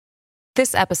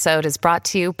This episode is brought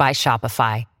to you by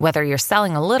Shopify. Whether you're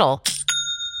selling a little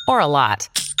or a lot,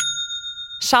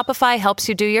 Shopify helps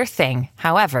you do your thing,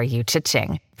 however you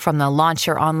cha-ching. From the launch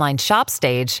your online shop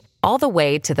stage, all the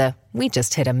way to the we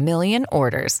just hit 1 million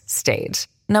orders stage.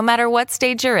 No matter what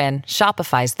stage you're in,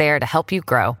 Shopify's there to help you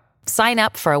grow. Sign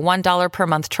up for a $1 per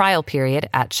month trial period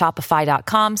at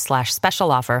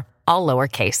shopify.com/special offer, all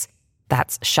lowercase.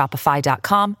 That's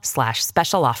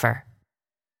shopify.com/special offer.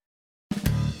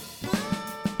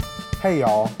 Hey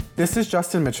y'all, this is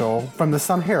Justin Mitchell from the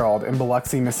Sun Herald in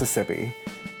Biloxi, Mississippi,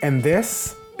 and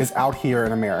this is Out Here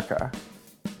in America.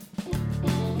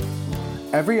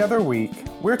 Every other week,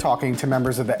 we're talking to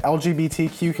members of the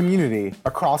LGBTQ community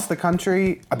across the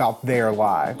country about their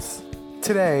lives.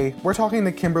 Today, we're talking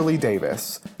to Kimberly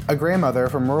Davis, a grandmother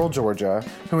from rural Georgia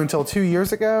who until 2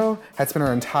 years ago had spent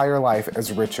her entire life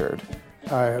as Richard.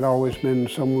 I had always been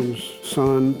someone's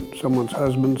son, someone's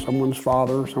husband, someone's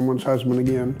father, someone's husband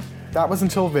again. That was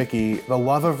until Vicky, the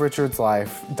love of Richard's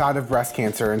life, died of breast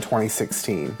cancer in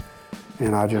 2016.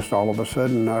 And I just all of a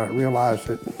sudden realized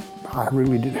that I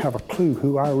really didn't have a clue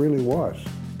who I really was.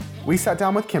 We sat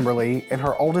down with Kimberly and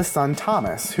her oldest son,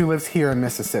 Thomas, who lives here in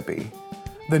Mississippi.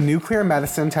 The nuclear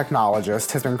medicine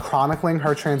technologist has been chronicling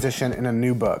her transition in a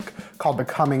new book called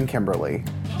Becoming Kimberly.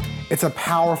 It's a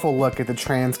powerful look at the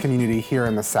trans community here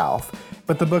in the South,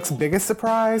 but the book's biggest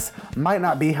surprise might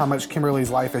not be how much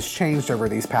Kimberly's life has changed over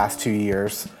these past 2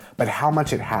 years, but how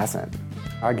much it hasn't.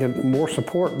 I get more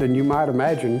support than you might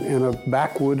imagine in a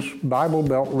backwoods, Bible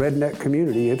Belt redneck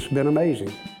community. It's been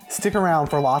amazing. Stick around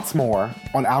for lots more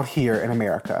on Out Here in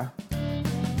America.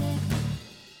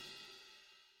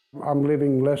 I'm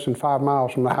living less than 5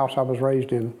 miles from the house I was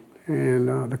raised in.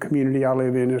 And the community I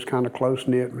live in is kind of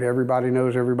close-knit. Everybody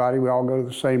knows everybody. We all go to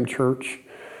the same church.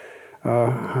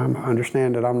 I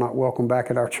understand that I'm not welcome back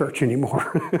at our church anymore.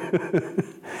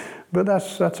 But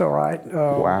that's all right.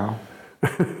 Wow.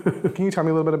 Can you tell me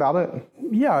a little bit about it?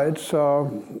 Yeah, it's a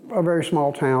very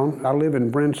small town. I live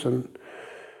in Brinson.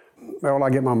 Well, I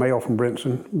get my mail from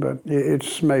Brinson, but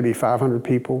it's maybe 500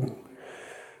 people.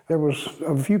 There was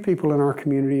a few people in our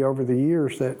community over the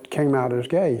years that came out as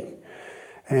gay.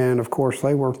 And of course,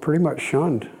 they were pretty much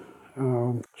shunned.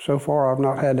 So far, I've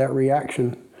not had that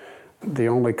reaction. The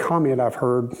only comment I've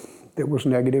heard that was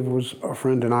negative was a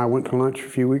friend and I went to lunch a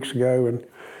few weeks ago, and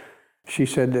she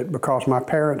said that because my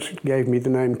parents gave me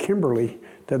the name Kimberly,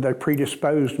 that they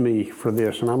predisposed me for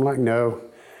this. And I'm like, no,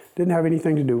 it didn't have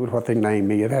anything to do with what they named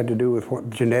me. It had to do with what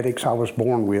genetics I was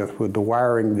born with the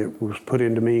wiring that was put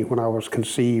into me when I was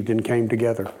conceived and came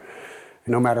together.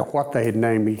 And no matter what they had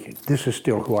named me, this is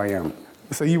still who I am.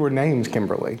 So you were named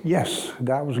Kimberly? Yes,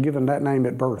 I was given that name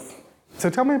at birth. So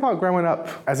tell me about growing up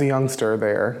as a youngster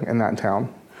there in that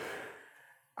town.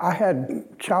 I had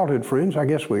childhood friends, I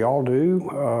guess we all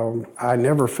do. I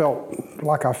never felt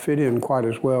like I fit in quite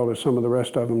as well as some of the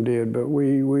rest of them did, but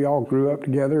we all grew up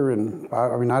together, and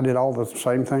I did all the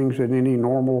same things that any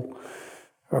normal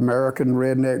American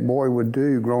redneck boy would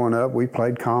do growing up. We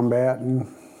played combat and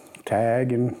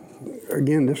tag, and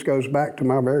again, this goes back to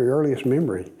my very earliest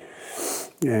memory.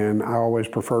 And I always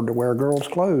preferred to wear girls'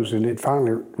 clothes, and it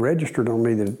finally registered on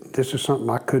me that this is something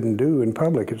I couldn't do in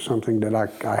public. It's something that I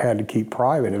had to keep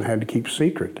private and had to keep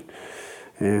secret.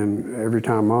 And every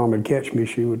time Mom would catch me,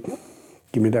 she would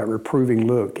give me that reproving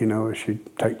look, as she'd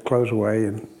take clothes away,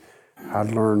 and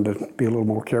I'd learned to be a little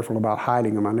more careful about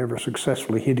hiding them. I never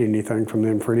successfully hid anything from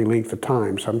them for any length of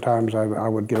time. Sometimes I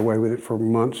would get away with it for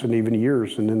months and even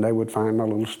years, and then they would find my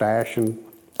little stash, and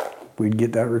we'd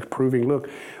get that reproving look.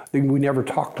 We never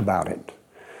talked about it.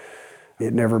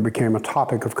 It never became a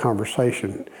topic of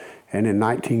conversation. And in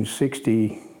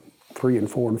 1963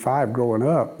 and 4 and 5 growing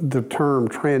up, the term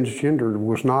transgender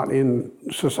was not in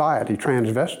society.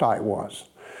 Transvestite was.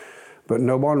 But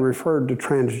no one referred to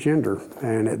transgender.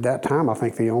 And at that time, I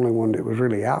think the only one that was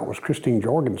really out was Christine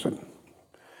Jorgensen.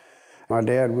 My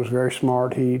dad was very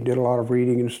smart. He did a lot of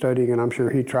reading and studying, and I'm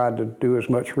sure he tried to do as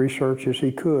much research as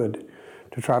he could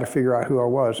to try to figure out who I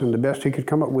was. And the best he could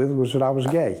come up with was that I was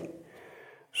gay.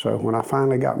 So when I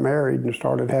finally got married and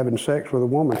started having sex with a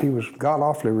woman, he was god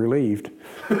awfully relieved.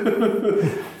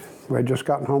 We had just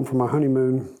gotten home from my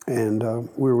honeymoon, and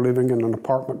we were living in an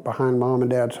apartment behind Mom and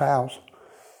Dad's house.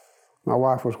 My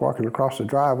wife was walking across the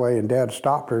driveway, and Dad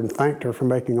stopped her and thanked her for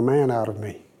making a man out of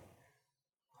me.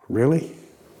 Really?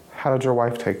 How did your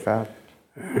wife take that?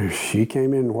 She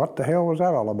came in, what the hell was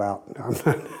that all about?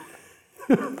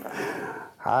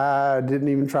 I didn't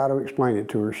even try to explain it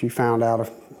to her. She found out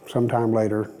sometime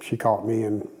later. She caught me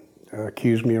and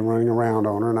accused me of running around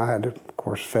on her, and I had to, of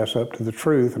course, fess up to the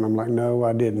truth, and I'm like, no,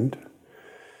 I didn't.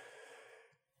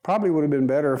 Probably would have been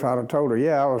better if I'd have told her,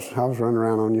 yeah, I was running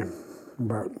around on you.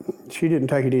 But she didn't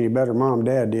take it any better. Mom and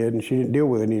Dad did, and she didn't deal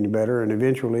with it any better. And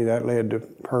eventually that led to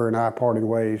her and I parting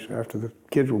ways after the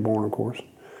kids were born, of course.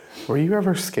 Were you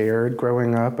ever scared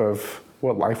growing up of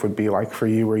what life would be like for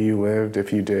you where you lived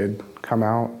if you did come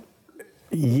out?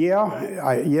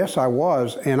 Yes, I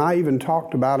was. And I even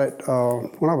talked about it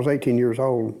when I was 18 years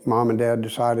old. Mom and Dad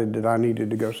decided that I needed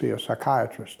to go see a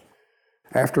psychiatrist.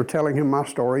 After telling him my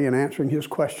story and answering his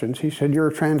questions, he said, "You're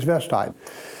a transvestite."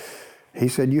 He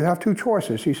said, "You have two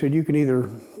choices." He said, "You can either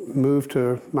move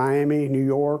to Miami, New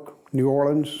York, New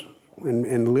Orleans,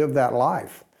 and live that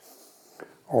life,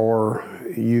 or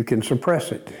you can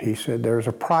suppress it." He said, "There's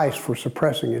a price for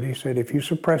suppressing it." He said, "If you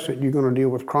suppress it, you're going to deal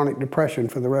with chronic depression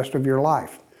for the rest of your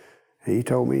life." He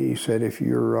told me, he said, if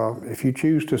you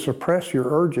choose to suppress your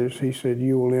urges, he said,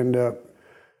 you will end up,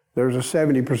 there's a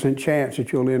 70% chance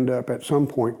that you'll end up at some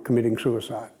point committing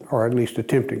suicide, or at least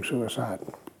attempting suicide.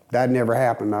 That never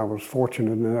happened. I was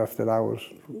fortunate enough that I was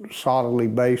solidly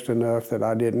based enough that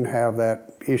I didn't have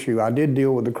that issue. I did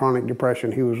deal with the chronic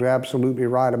depression. He was absolutely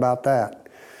right about that.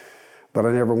 But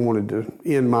I never wanted to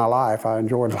end my life. I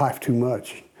enjoyed life too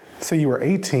much. So you were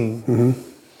 18,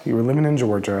 you were living in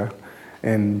Georgia,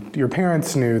 and your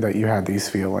parents knew that you had these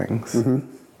feelings.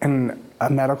 And a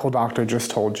medical doctor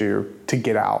just told you to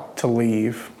get out, to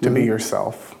leave, to be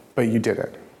yourself, but you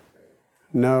didn't.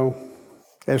 No.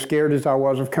 As scared as I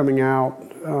was of coming out,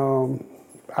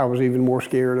 I was even more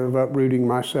scared of uprooting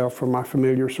myself from my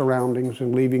familiar surroundings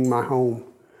and leaving my home.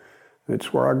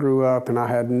 It's where I grew up, and I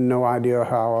had no idea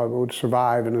how I would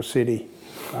survive in a city.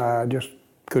 I just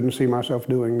couldn't see myself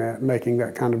doing that, making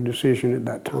that kind of decision at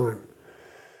that time.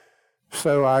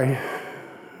 So I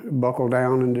buckled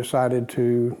down and decided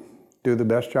to do the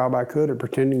best job I could at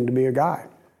pretending to be a guy.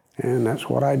 And that's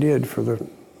what I did for the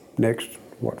next,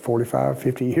 45,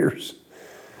 50 years.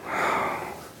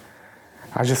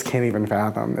 I just can't even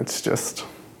fathom. It's just...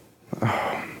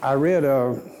 I read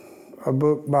a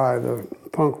book by the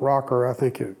punk rocker, I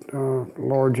think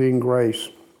Laura Jean Grace,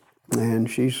 and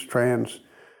she's trans.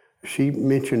 She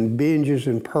mentioned binges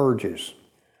and purges.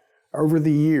 Over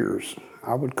the years,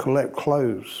 I would collect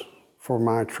clothes for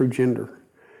my true gender.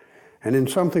 And then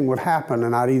something would happen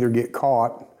and I'd either get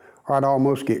caught or I'd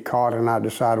almost get caught, and I'd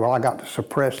decide, well, I got to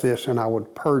suppress this, and I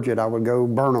would purge it. I would go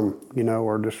burn them,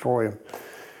 or destroy them.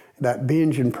 That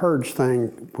binge and purge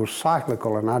thing was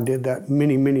cyclical, and I did that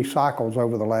many, many cycles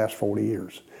over the last 40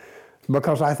 years.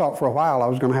 Because I thought for a while I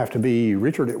was going to have to be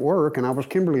Richard at work and I was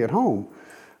Kimberly at home.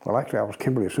 Well, actually, I was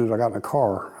Kimberly as soon as I got in the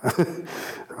car.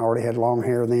 I already had long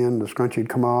hair then, the scrunchie would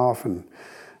come off, and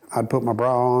I'd put my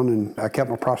bra on, and I kept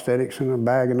my prosthetics in a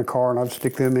bag in the car, and I'd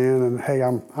stick them in, and hey,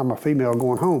 I'm a female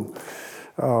going home.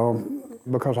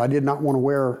 Because I did not want to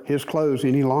wear his clothes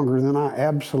any longer than I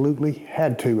absolutely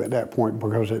had to at that point,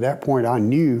 because at that point I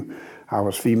knew I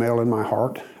was female in my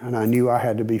heart, and I knew I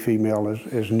had to be female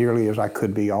as nearly as I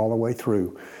could be all the way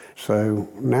through. So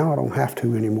now I don't have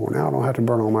to anymore. Now I don't have to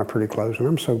burn all my pretty clothes, and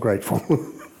I'm so grateful.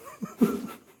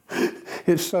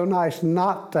 It's so nice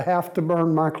not to have to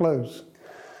burn my clothes.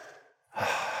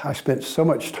 I spent so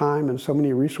much time and so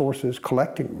many resources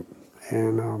collecting them,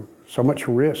 and so much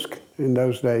risk in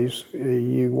those days.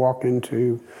 You walk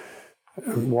into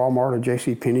Walmart or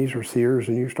JCPenney's or Sears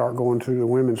and you start going through the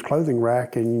women's clothing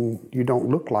rack, and you don't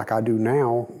look like I do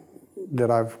now that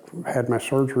I've had my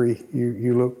surgery.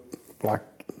 You look like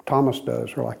Thomas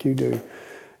does or like you do.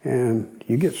 And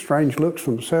you get strange looks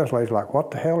from the sales ladies like, what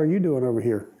the hell are you doing over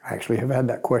here? I actually have had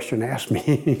that question asked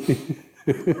me.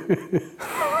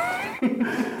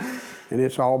 And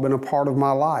it's all been a part of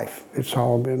my life. It's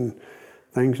all been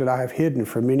things that I have hidden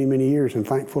for many, many years, and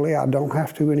thankfully I don't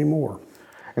have to anymore.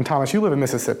 And Thomas, you live in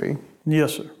Mississippi.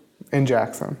 Yes, sir. In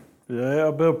Jackson.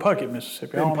 Yeah, Puckett,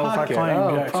 Mississippi. I don't know if I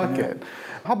claim Jackson. Puckett. Yeah.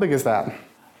 How big is that?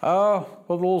 Well,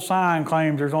 the little sign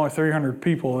claims there's only 300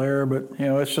 people there, but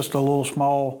it's just a little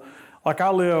small. Like I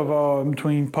live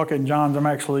between Puckett and Johns. I'm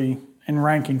actually in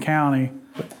Rankin County,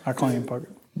 but I claim Puckett.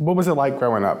 What was it like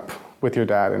growing up with your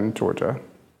dad in Georgia?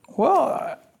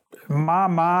 Well, in my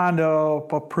mind,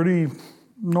 a pretty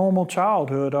normal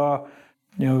childhood.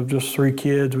 Just three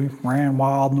kids. We ran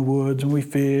wild in the woods and we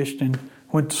fished and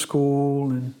went to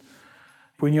school. And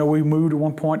we moved at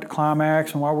one point to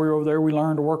Climax, and while we were over there, we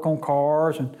learned to work on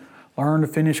cars and learned to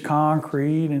finish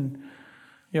concrete. And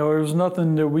there was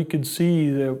nothing that we could see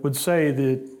that would say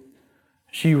that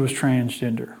she was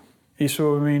transgender.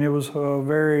 So it was a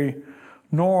very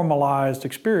normalized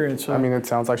experience. It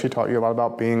sounds like she taught you a lot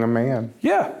about being a man.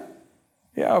 Yeah,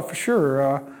 for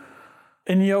sure.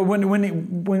 And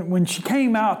when she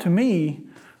came out to me,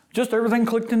 just everything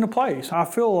clicked into place. I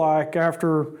feel like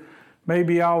after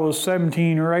maybe I was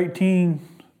 17 or 18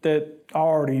 that I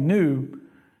already knew.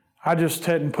 I just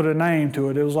hadn't put a name to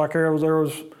it. It was like there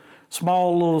was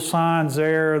small little signs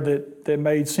there that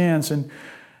made sense. And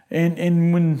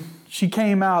when she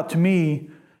came out to me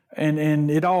and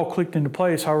it all clicked into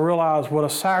place, I realized what a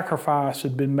sacrifice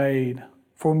had been made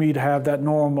for me to have that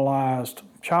normalized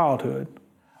childhood.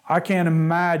 I can't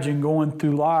imagine going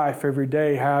through life every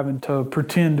day having to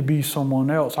pretend to be someone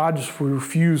else. I just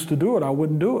refused to do it. I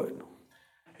wouldn't do it.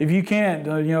 If you can't,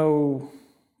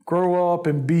 grow up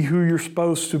and be who you're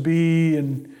supposed to be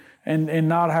and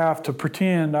not have to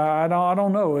pretend, I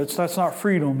don't know. That's not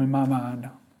freedom in my mind.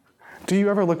 Do you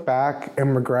ever look back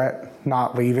and regret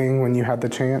not leaving when you had the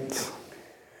chance?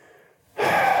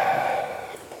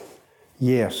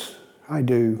 Yes, I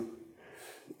do.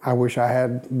 I wish I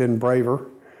had been braver.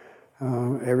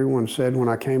 Everyone said when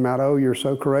I came out, "Oh, you're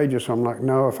so courageous." I'm like,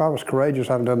 no, if I was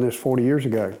courageous, I'd have done this 40 years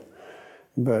ago.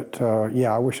 But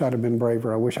yeah, I wish I'd have been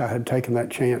braver. I wish I had taken that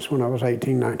chance when I was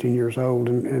 18, 19 years old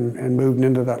and moved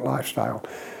into that lifestyle.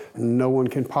 No one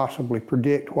can possibly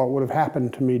predict what would have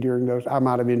happened to me during those. I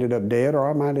might have ended up dead, or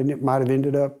I might have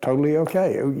ended up totally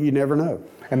okay. You never know.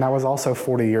 And that was also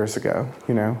 40 years ago,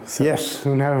 So yes.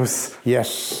 Who knows?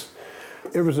 Yes.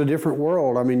 It was a different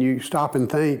world. I mean, you stop and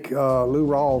think. Lou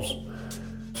Rawls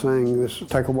sang this,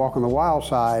 "Take a Walk on the Wild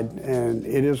Side," and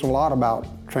it is a lot about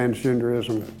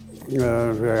transgenderism.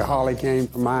 Holly came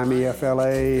from Miami,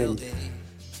 FLA, and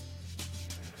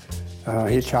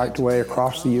hitchhiked away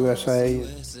across the USA.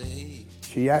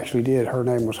 She actually did. Her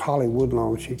name was Holly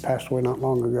Woodlawn. She passed away not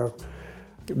long ago.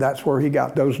 That's where he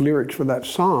got those lyrics for that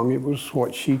song. It was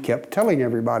what she kept telling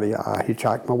everybody. I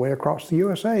hitchhiked my way across the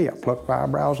USA. I plucked my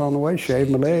eyebrows on the way,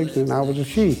 shaved my legs, and I was a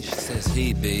she. She says,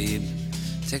 "Hey, babe,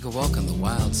 take a walk on the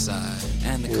wild side."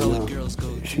 And the colored girls go.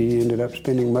 She ended up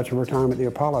spending much of her time at the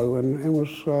Apollo and was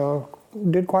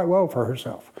did quite well for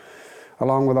herself,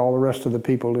 along with all the rest of the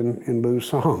people in Lou's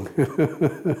song.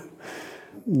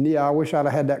 Yeah, I wish I'd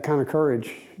have had that kind of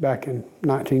courage back in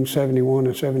 1971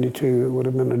 and 72. It would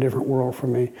have been a different world for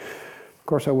me. Of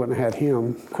course, I wouldn't have had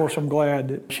him. Of course, I'm glad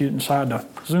that she didn't decide to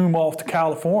zoom off to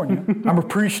California. I'm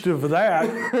appreciative of that.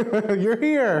 You're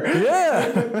here. Yeah.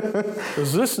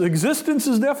 Because this existence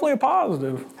is definitely a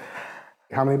positive.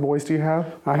 How many boys do you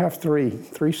have? I have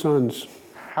three sons.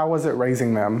 How was it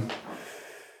raising them?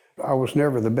 I was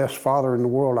never the best father in the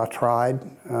world. I tried.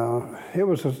 It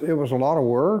was a lot of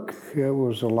work. It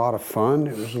was a lot of fun.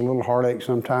 It was a little heartache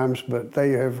sometimes, but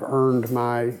they have earned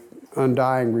my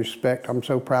undying respect. I'm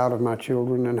so proud of my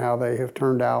children and how they have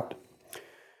turned out.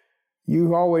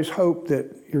 You always hope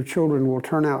that your children will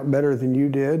turn out better than you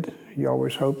did. You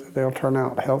always hope that they'll turn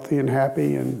out healthy and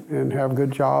happy and have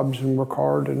good jobs and work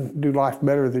hard and do life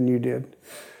better than you did.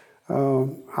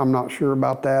 I'm not sure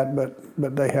about that,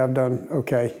 but they have done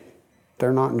okay.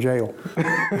 They're not in jail.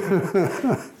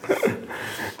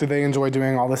 Did they enjoy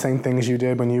doing all the same things you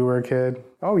did when you were a kid?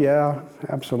 Oh yeah,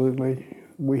 absolutely.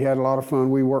 We had a lot of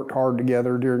fun. We worked hard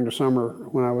together during the summer.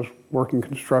 When I was working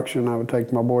construction, I would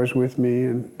take my boys with me,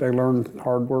 and they learned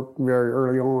hard work very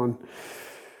early on.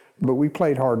 But we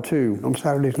played hard too. On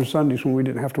Saturdays and Sundays when we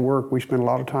didn't have to work, we spent a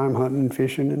lot of time hunting and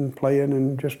fishing and playing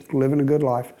and just living a good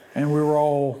life. And we were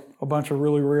all a bunch of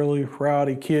really, really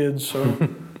rowdy kids, so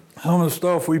some of the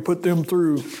stuff we put them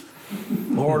through,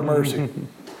 Lord mercy.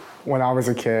 When I was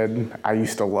a kid, I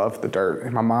used to love the dirt.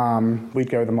 And my mom,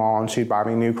 we'd go to the mall and she'd buy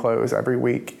me new clothes every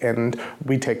week. And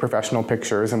we'd take professional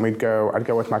pictures and I'd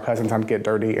go with my cousins, I'd get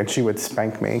dirty, and she would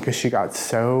spank me because she got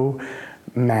so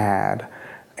mad.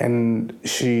 And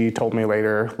she told me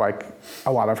later, like,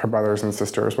 a lot of her brothers and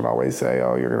sisters would always say,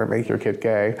 "Oh, you're going to make your kid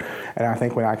gay." And I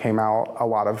think when I came out, a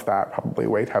lot of that probably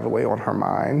weighed heavily on her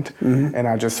mind. Mm-hmm. And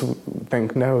I just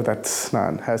think, no,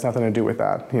 has nothing to do with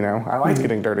that. I liked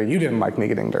getting dirty. You didn't like me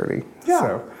getting dirty. Yeah,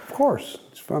 so. Of course.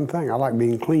 It's a fun thing. I like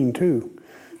being clean, too.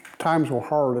 Times were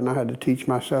hard, and I had to teach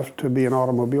myself to be an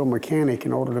automobile mechanic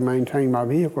in order to maintain my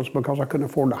vehicles because I couldn't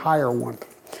afford to hire one.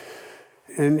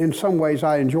 And in some ways,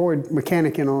 I enjoyed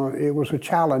mechanicking. It was a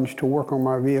challenge to work on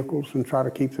my vehicles and try to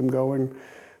keep them going.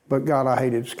 But God, I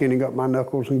hated skinning up my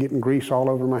knuckles and getting grease all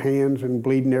over my hands and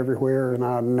bleeding everywhere.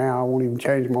 And now I won't even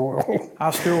change my oil.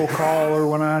 I still call her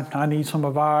when I need some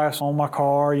advice on my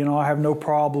car. I have no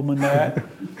problem in that.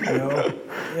 I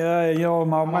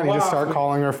might need to start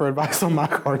calling her for advice on my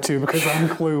car too because I'm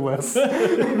clueless.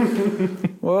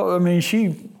 Well, I mean,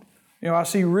 I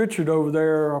see Richard over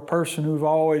there, a person who's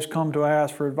always come to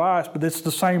ask for advice, but it's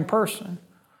the same person.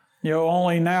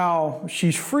 Only now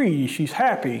she's free, she's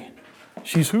happy.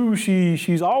 She's who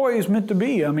she's always meant to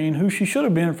be. I mean, who she should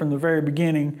have been from the very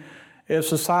beginning if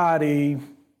society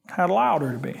had allowed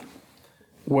her to be.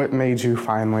 What made you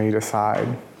finally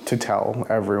decide to tell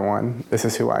everyone, this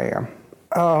is who I am?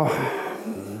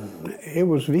 It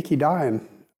was Vicki dying,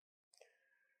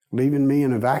 leaving me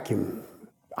in a vacuum.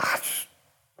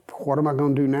 What am I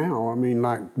going to do now? I mean,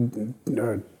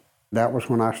 that was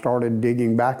when I started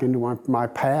digging back into my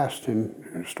past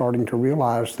and starting to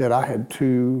realize that I had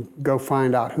to go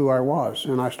find out who I was.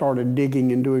 And I started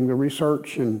digging and doing the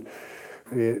research, and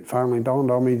it finally dawned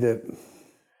on me that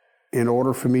in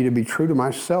order for me to be true to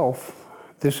myself,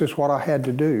 this is what I had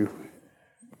to do.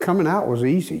 Coming out was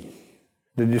easy.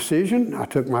 The decision, I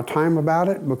took my time about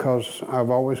it because I've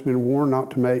always been warned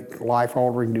not to make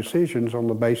life-altering decisions on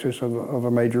the basis of a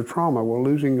major trauma. Well,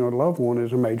 losing a loved one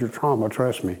is a major trauma,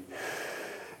 trust me.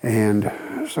 And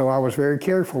so I was very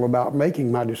careful about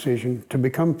making my decision to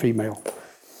become female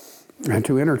and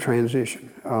to enter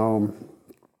transition.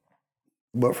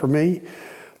 But for me,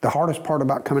 the hardest part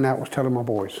about coming out was telling my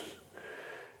boys.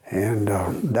 And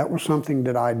that was something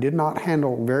that I did not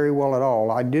handle very well at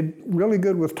all. I did really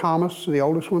good with Thomas, the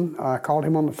oldest one. I called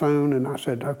him on the phone and I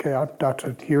said, okay, I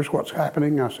said, here's what's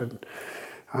happening. I said,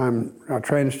 I'm a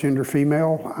transgender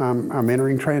female. I'm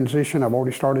entering transition. I've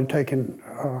already started taking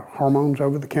hormones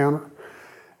over the counter.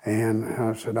 And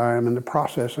I said, I am in the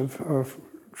process of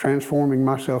transforming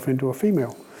myself into a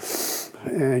female.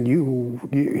 And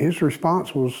his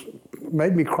response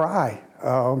made me cry.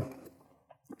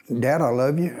 Dad, I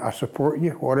love you. I support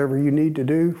you. Whatever you need to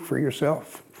do for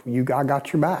yourself, I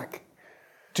got your back.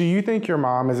 Do you think your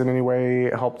mom has in any way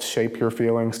helped shape your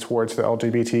feelings towards the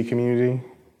LGBT community?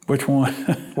 Which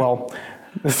one? Well,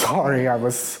 sorry, I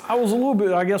was a little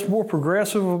bit, I guess, more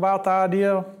progressive about the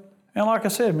idea. And like I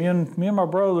said, me and my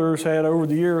brothers had over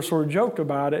the years sort of joked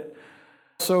about it.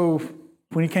 So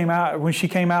when she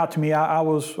came out to me, I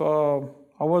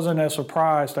wasn't as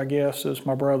surprised, I guess, as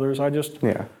my brothers. I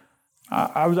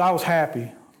was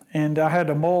happy, and I had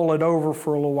to mull it over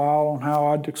for a little while on how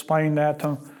I'd explain that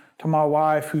to my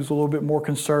wife, who's a little bit more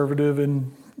conservative,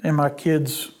 and my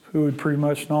kids, who had pretty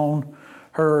much known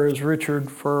her as Richard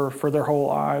for their whole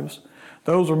lives.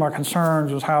 Those were my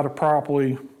concerns, was how to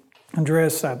properly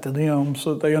address that to them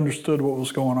so that they understood what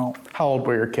was going on. How old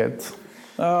were your kids?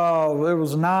 It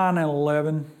was 9 and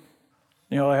 11.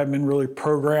 They haven't been really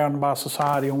programmed by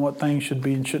society on what things should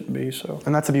be and shouldn't be. So.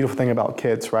 And that's the beautiful thing about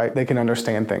kids, right? They can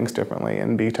understand things differently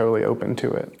and be totally open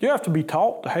to it. You have to be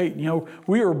taught to hate.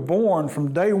 We are born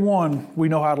from day one, we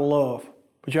know how to love,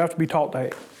 but you have to be taught to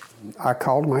hate. I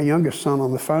called my youngest son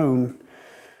on the phone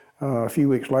a few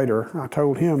weeks later. I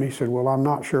told him, he said, well, I'm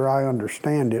not sure I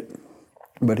understand it,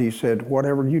 but he said,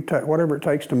 whatever it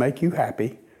takes to make you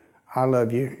happy, I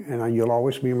love you, and you'll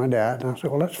always be my dad. And I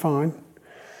said, well, that's fine.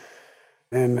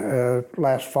 And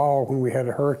last fall, when we had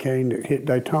a hurricane that hit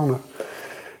Daytona,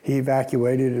 he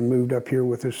evacuated and moved up here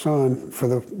with his son for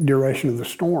the duration of the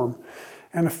storm.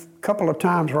 And a couple of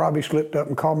times, Robbie slipped up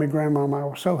and called me Grandmama. I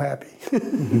was so happy.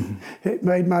 It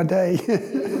made my day.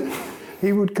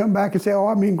 He would come back and say, oh,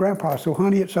 I mean Grandpa. So,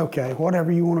 honey, it's okay.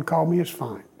 Whatever you want to call me is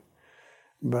fine.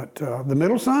 But the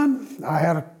middle son, I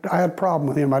had a problem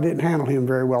with him. I didn't handle him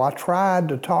very well. I tried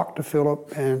to talk to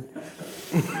Philip, and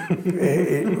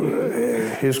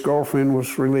his girlfriend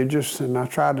was religious, and I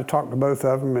tried to talk to both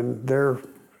of them, and their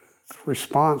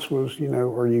response was,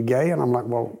 are you gay? And I'm like,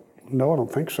 well, no, I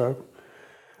don't think so.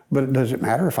 But does it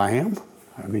matter if I am?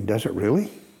 I mean, does it really?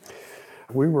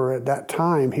 We were at that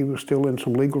time, he was still in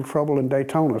some legal trouble in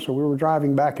Daytona, so we were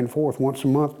driving back and forth once a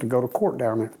month to go to court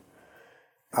down there.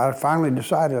 I finally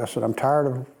decided, I said, I'm tired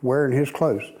of wearing his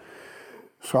clothes.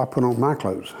 So I put on my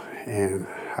clothes, and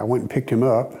I went and picked him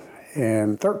up.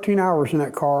 And 13 hours in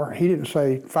that car, he didn't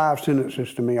say 5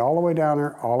 sentences to me, all the way down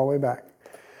there, all the way back.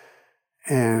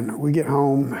 And we get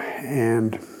home,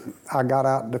 and I got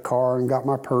out the car and got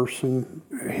my purse, and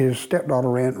his stepdaughter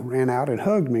ran out and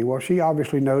hugged me. Well, she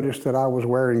obviously noticed that I was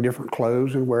wearing different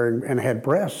clothes and had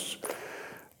breasts.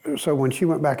 So when she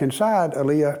went back inside,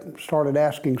 Aaliyah started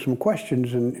asking some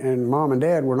questions, and Mom and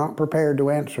Dad were not prepared to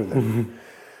answer them. Mm-hmm.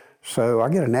 So I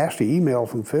get a nasty email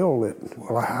from Phil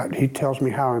that, he tells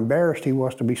me how embarrassed he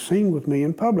was to be seen with me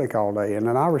in public all day. And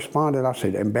then I responded, I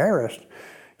said, embarrassed?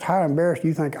 How embarrassed do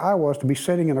you think I was to be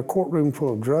sitting in a courtroom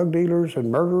full of drug dealers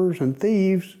and murderers and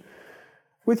thieves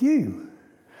with you?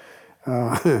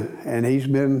 And he's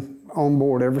been on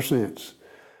board ever since.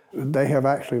 They have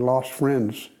actually lost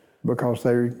friends because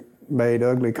they made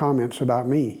ugly comments about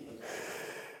me.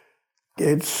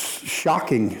 It's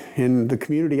shocking in the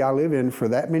community I live in for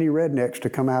that many rednecks to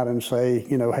come out and say,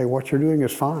 hey, what you're doing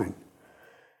is fine.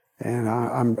 And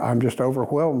I'm just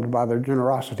overwhelmed by their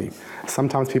generosity.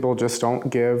 Sometimes people just don't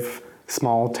give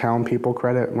small town people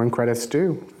credit when credit's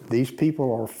due. These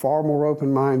people are far more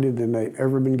open-minded than they've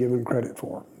ever been given credit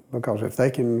for. Because if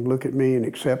they can look at me and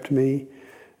accept me,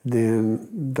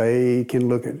 then they can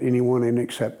look at anyone and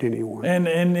accept anyone. And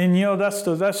you know, that's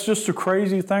just the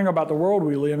crazy thing about the world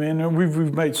we live in. And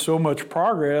we've made so much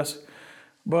progress,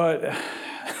 but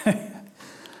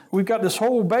we've got this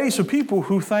whole base of people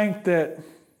who think that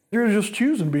you're just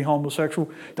choosing to be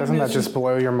homosexual. Doesn't that just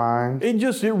blow your mind?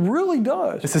 It really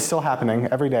does. This is still happening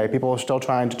every day. People are still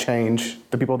trying to change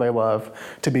the people they love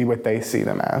to be what they see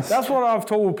them as. That's what I've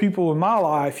told people in my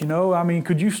life, you know. I mean,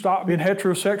 could you stop being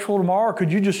heterosexual tomorrow? Could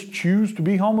you just choose to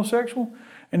be homosexual?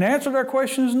 And the answer to that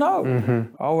question is no.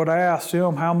 Mm-hmm. I would ask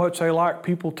them how much they like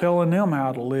people telling them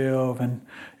how to live, and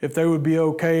if they would be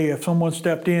okay if someone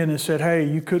stepped in and said, hey,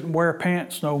 you couldn't wear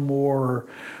pants no more.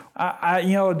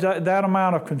 You know, that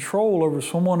amount of control over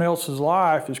someone else's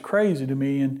life is crazy to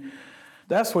me. And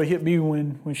that's what hit me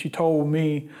when she told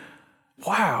me,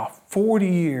 wow, 40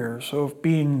 years of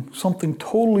being something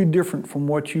totally different from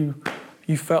what you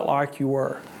felt like you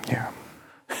were. Yeah.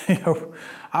 You know,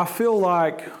 I feel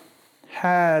like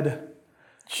had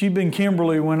she been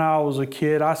Kimberly when I was a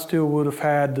kid, I still would have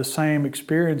had the same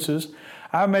experiences.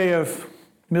 I may have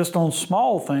missed on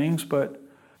small things, but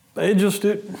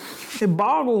it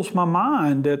boggles my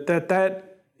mind that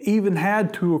even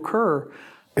had to occur.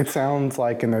 It sounds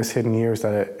like in those hidden years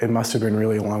that it must have been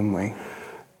really lonely.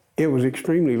 It was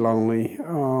extremely lonely.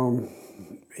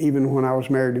 Even when I was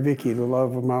married to Vicki, the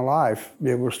love of my life,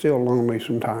 it was still lonely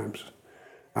sometimes.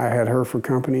 I had her for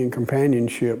company and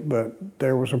companionship, but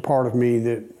there was a part of me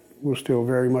that was still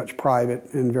very much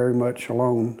private and very much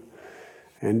alone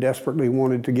and desperately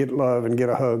wanted to get love and get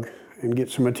a hug and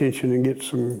get some attention and get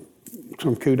some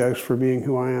kudos for being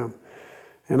who I am.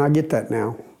 And I get that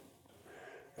now.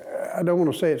 I don't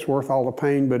want to say it's worth all the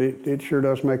pain, but it sure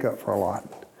does make up for a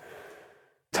lot.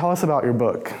 Tell us about your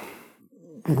book.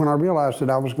 When I realized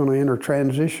that I was going to enter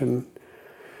transition,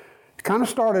 it kind of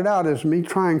started out as me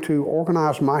trying to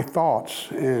organize my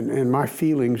thoughts and my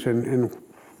feelings and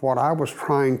what I was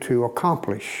trying to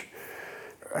accomplish.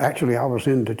 Actually, I was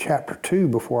into chapter 2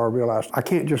 before I realized I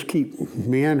can't just keep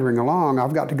meandering along.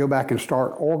 I've got to go back and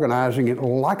start organizing it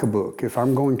like a book. If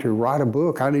I'm going to write a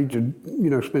book, I need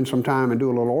to, spend some time and do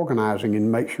a little organizing and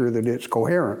make sure that it's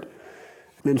coherent.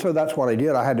 And so that's what I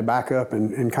did. I had to back up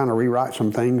and kind of rewrite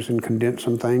some things and condense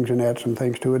some things and add some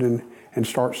things to it and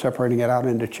start separating it out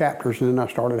into chapters. And then I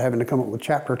started having to come up with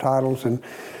chapter titles, and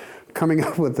coming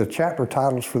up with the chapter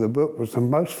titles for the book was the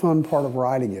most fun part of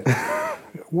writing it.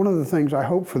 One of the things I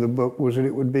hoped for the book was that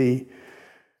it would be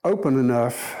open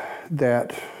enough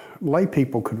that lay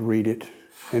people could read it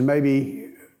and maybe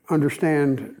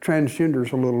understand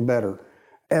transgenders a little better.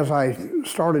 As I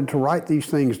started to write these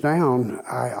things down,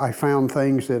 I found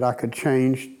things that I could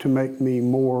change to make me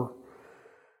more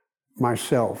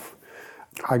myself.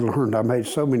 I learned I made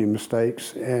so many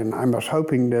mistakes, and I was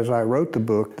hoping that as I wrote the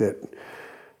book that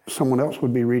someone else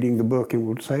would be reading the book and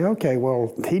would say, okay,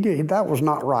 well, that was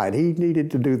not right. He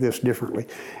needed to do this differently,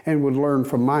 and would learn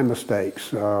from my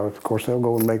mistakes. Of course, they'll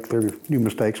go and make their new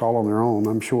mistakes all on their own,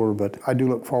 I'm sure, but I do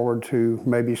look forward to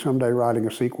maybe someday writing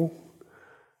a sequel.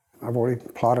 I've already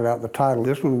plotted out the title.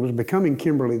 This one was Becoming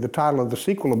Kimberly. The title of the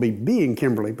sequel will be Being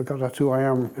Kimberly, because that's who I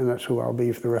am and that's who I'll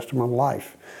be for the rest of my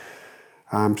life.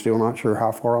 I'm still not sure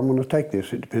how far I'm going to take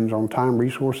this. It depends on time,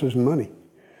 resources, and money.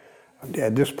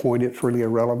 At this point, it's really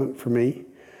irrelevant for me.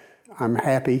 I'm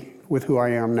happy with who I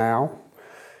am now,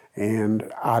 and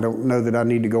I don't know that I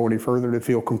need to go any further to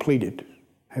feel completed.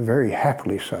 And very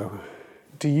happily so.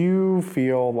 Do you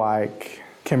feel like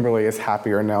Kimberly is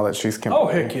happier now that she's Kimberly? Oh,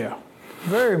 heck yeah.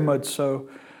 Very much so.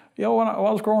 You know, when I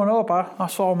was growing up, I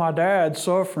saw my dad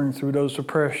suffering through those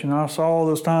depressions. I saw all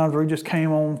those times where he just came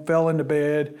home, fell into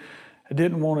bed,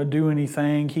 didn't want to do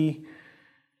anything.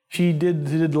 She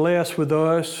did less with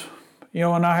us. You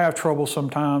know, and I have trouble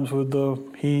sometimes with the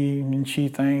he and she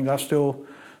things. I still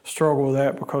struggle with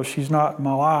that because she's not in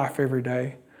my life every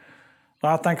day.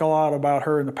 I think a lot about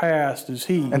her in the past as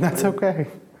he. And that's okay.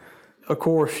 Of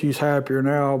course, she's happier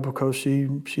now because she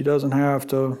doesn't have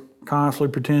to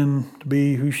constantly pretend to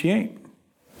be who she ain't.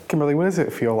 Kimberly, what does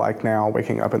it feel like now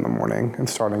waking up in the morning and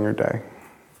starting your day?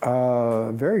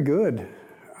 Very good.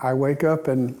 I wake up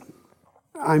and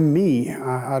I'm me.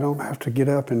 I don't have to get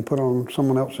up and put on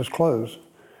someone else's clothes.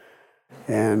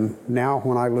 And now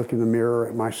when I look in the mirror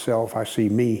at myself, I see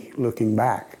me looking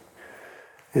back.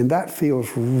 And that feels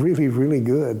really, really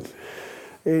good.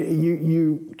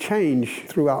 You change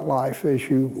throughout life as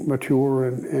you mature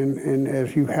and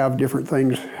as you have different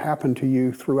things happen to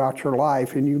you throughout your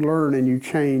life, and you learn and you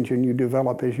change and you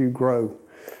develop as you grow.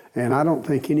 And I don't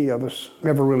think any of us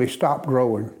ever really stopped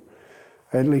growing.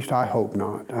 At least I hope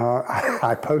not.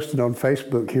 I posted on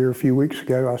Facebook here a few weeks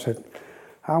ago, I said,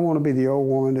 I want to be the old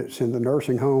woman that's in the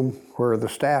nursing home where the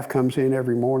staff comes in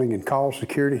every morning and calls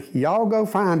security. Y'all go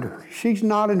find her. She's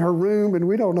not in her room and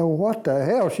we don't know what the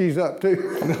hell she's up to.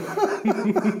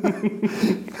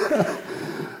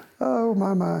 Oh,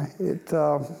 my.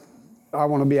 I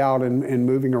want to be out and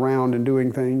moving around and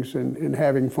doing things and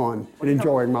having fun and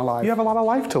enjoying my life. You have a lot of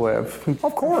life to live.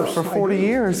 Of course. For 40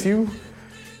 years,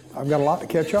 I've got a lot to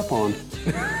catch up on.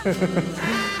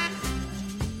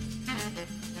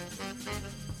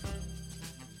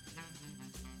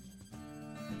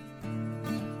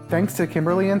 Thanks to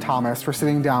Kimberly and Thomas for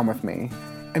sitting down with me,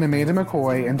 and Amanda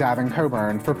McCoy and Davin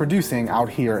Coburn for producing Out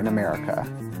Here in America.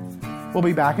 We'll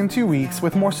be back in 2 weeks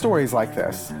with more stories like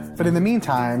this, but in the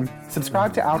meantime,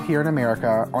 subscribe to Out Here in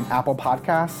America on Apple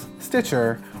Podcasts,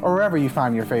 Stitcher, or wherever you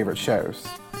find your favorite shows.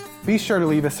 Be sure to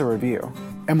leave us a review,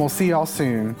 and we'll see y'all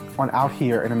soon on Out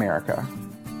Here in America.